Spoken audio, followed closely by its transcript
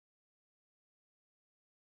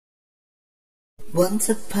Once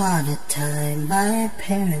upon a time, my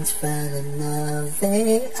parents fell in love.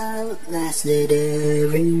 They outlasted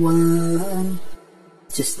everyone.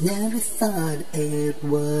 Just never thought it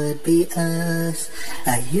would be us.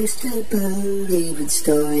 I used to believe in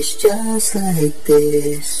stories just like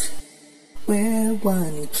this, where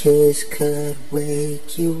one kiss could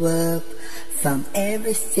wake you up from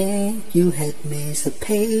everything you had missed. The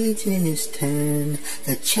pages turn,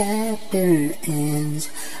 the chapter ends.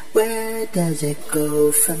 Where does it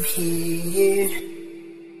go from here?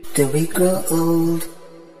 Do we grow old?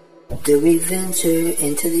 Do we venture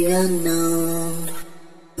into the unknown?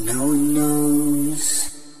 No one knows.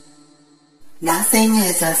 Nothing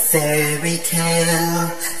is a fairy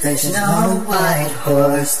tale. There's no white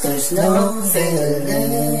horse, there's no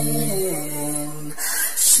villain.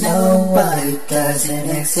 Snow White doesn't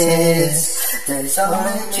exist. There's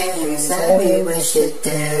only dreams that we wish it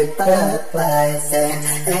did, but by then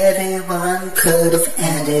everyone could have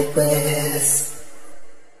ended with.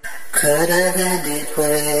 Could have ended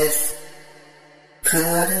with.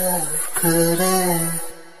 Could have.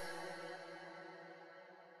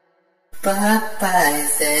 But by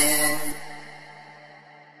then,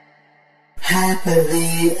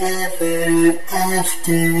 happily ever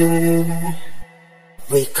after,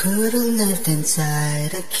 we could have lived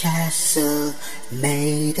inside a castle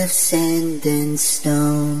made of sand and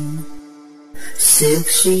stone. Silk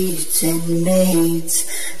sheets and maids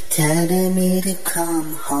telling me to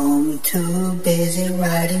come home. Too busy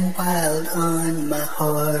riding wild on my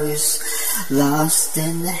horse, lost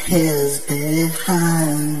in the hills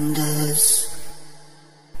behind us,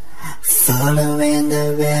 following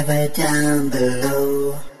the river down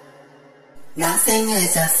below. Nothing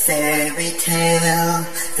is a fairy tale.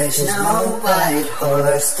 There's no white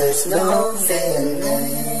horse, there's no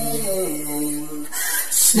villain.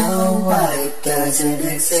 Snow White doesn't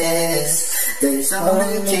exist. There's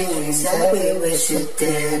only dreams that we wish it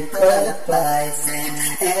did, but by then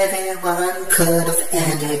everyone could have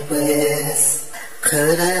ended with.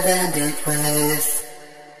 Could have ended with.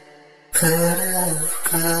 Could have.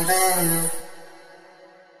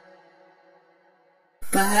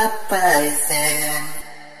 But by then,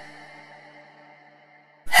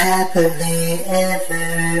 happily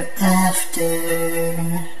ever after,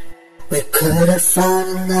 we could have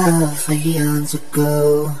fallen in love eons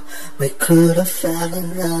ago. We could have fallen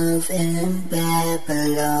in love in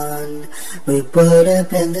Babylon. We would have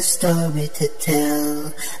been the story to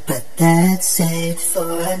tell, but that's it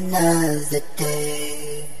for another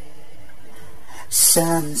day.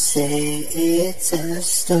 Some say it's a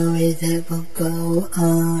story that will go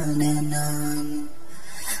on and on.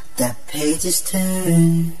 The pages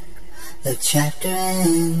turn, the chapter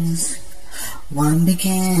ends, one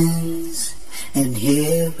begins, and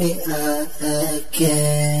here we are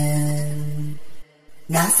again.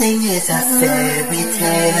 Nothing is a fairy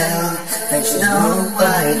tale. There's no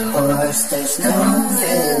white horse, there's no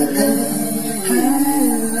villain.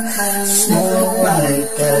 Snow White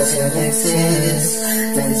doesn't exist.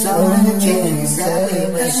 There's only dreams that we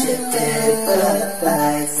wish it did, but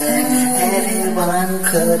by then everyone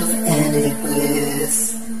could have ended with.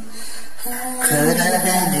 Could have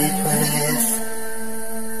ended with.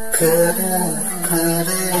 Could have.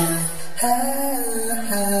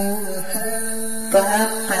 But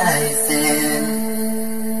by then,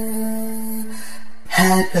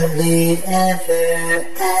 happily ever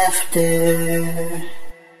after.